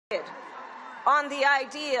on the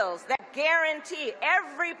ideals that guarantee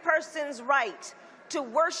every person's right to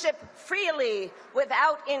worship freely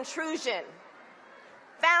without intrusion,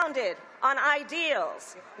 founded on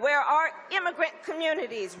ideals where our immigrant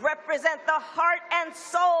communities represent the heart and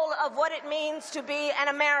soul of what it means to be an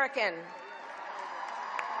American.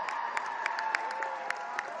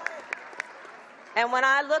 And when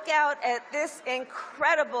I look out at this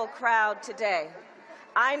incredible crowd today,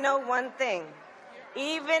 I know one thing.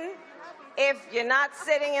 Even if you're not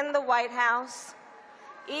sitting in the White House,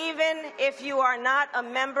 even if you are not a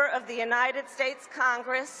member of the United States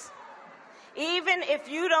Congress, even if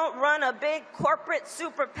you don't run a big corporate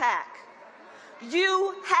super PAC,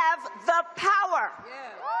 you have the power.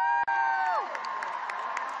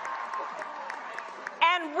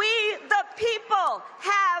 And we, the people,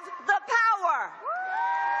 have the power.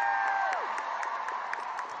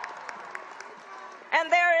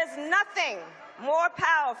 And there is nothing more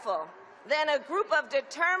powerful than a group of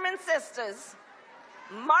determined sisters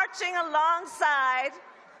marching alongside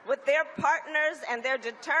with their partners and their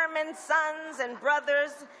determined sons and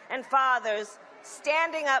brothers and fathers,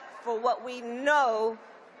 standing up for what we know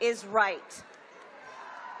is right.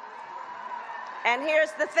 And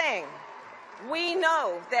here's the thing. We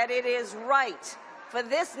know that it is right for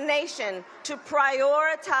this nation to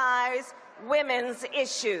prioritize women's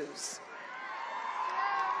issues.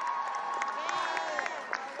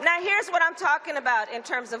 Now, here's what I'm talking about in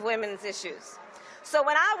terms of women's issues. So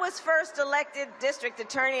when I was first elected district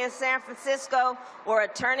attorney in San Francisco, or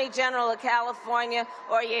attorney general of California,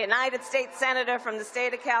 or a United States senator from the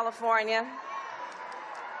state of California,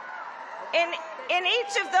 in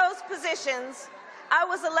each of those positions, I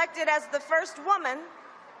was elected as the first woman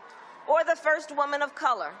or the first woman of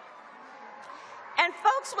color. And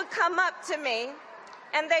folks would come up to me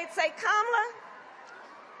and they'd say, Kamala,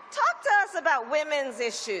 talk to us about women's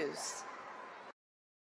issues.